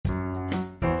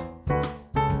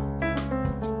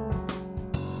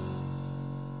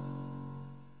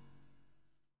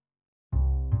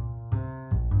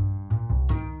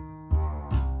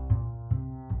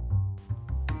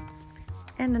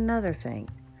And another thing,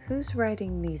 who's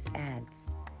writing these ads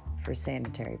for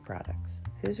sanitary products?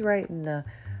 Who's writing the,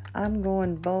 I'm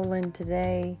going bowling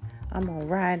today, I'm going to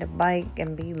ride a bike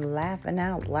and be laughing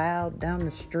out loud down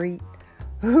the street?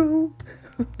 Who?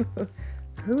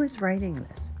 Who is writing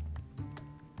this?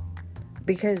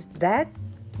 Because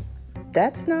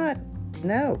that's not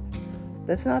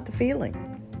the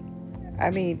feeling.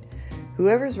 I mean,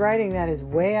 whoever's writing that is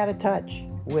way out of touch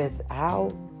with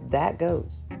how that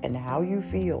goes and how you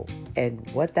feel and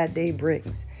what that day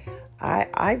brings.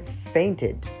 I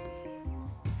fainted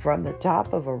from the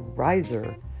top of a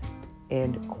riser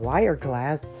in choir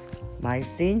class my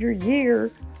senior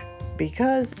year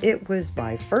because it was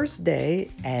my first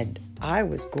day and I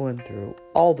was going through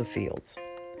all the feels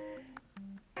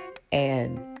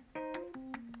and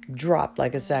dropped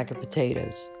like a sack of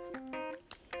potatoes.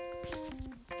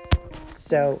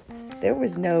 So there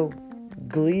was no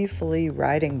gleefully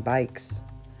riding bikes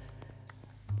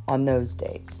on those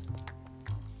days.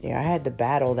 I had to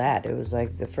battle that. It was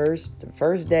like the first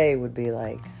day would be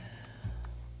like,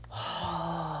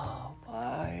 oh,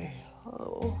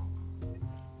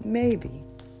 maybe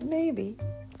it'll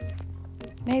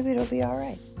be all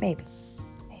right. Maybe.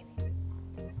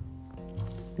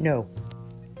 No.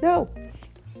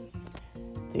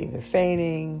 It's either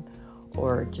fainting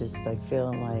or just like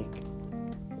feeling like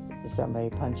somebody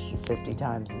punched you 50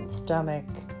 times in the stomach,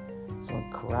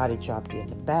 someone karate chopped you in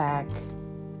the back,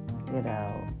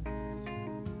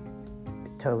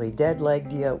 totally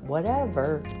dead-legged you,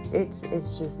 whatever. It's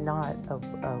just not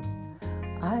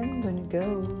I'm gonna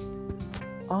go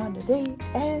on a date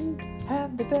and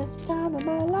have the best time of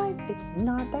my life. It's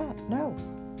not that. No,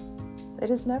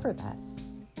 it is never that.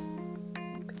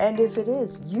 And if it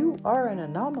is, you are an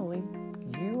anomaly.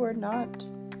 You are not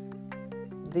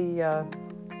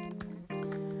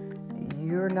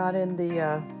you're not in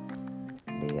the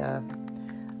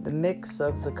mix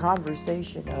of the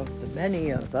conversation of the many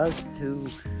of us who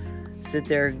sit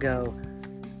there and go,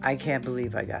 I can't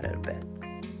believe I got out of bed.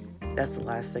 That's the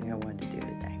last thing I wanted to do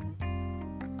today.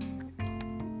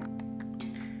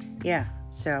 Yeah,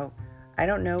 so I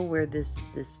don't know where this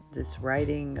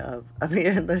writing of,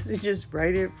 unless you just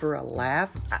write it for a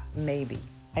laugh, maybe.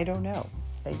 I don't know.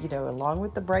 Along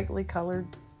with the brightly colored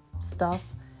stuff,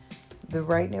 the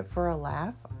writing it for a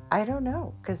laugh, I don't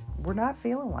know, because we're not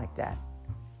feeling like that.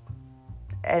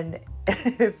 And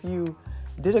if you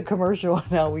did a commercial on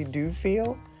how we do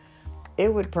feel,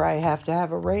 it would probably have to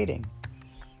have a rating.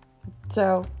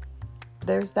 So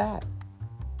there's that.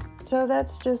 So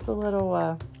that's just a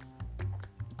little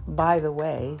by the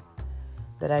way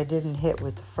that I didn't hit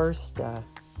with the first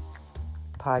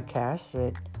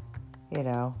podcast,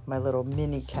 my little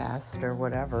mini cast or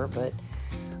whatever, but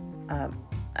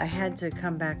I had to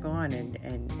come back on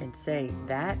and say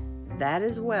that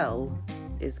as well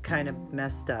is kind of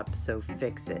messed up, so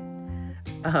fix it.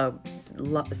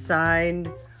 Signed,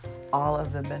 all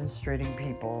of the administrating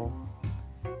people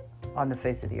on the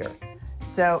face of the earth.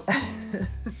 So,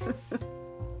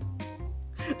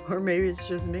 or maybe it's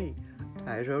just me.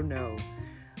 I don't know.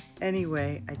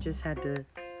 Anyway, I just had to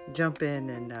jump in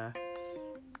and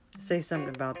say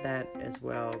something about that as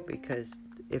well, because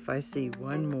if I see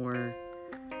one more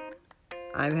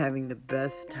I'm having the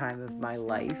best time of my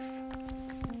life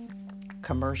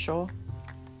commercial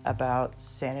about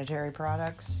sanitary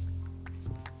products,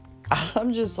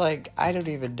 I'm just like, I don't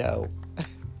even know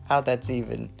how that's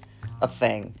even a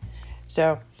thing.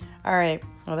 So, all right.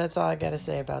 Well, that's all I got to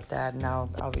say about that. And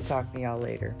I'll be talking to y'all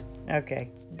later. Okay.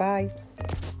 Bye.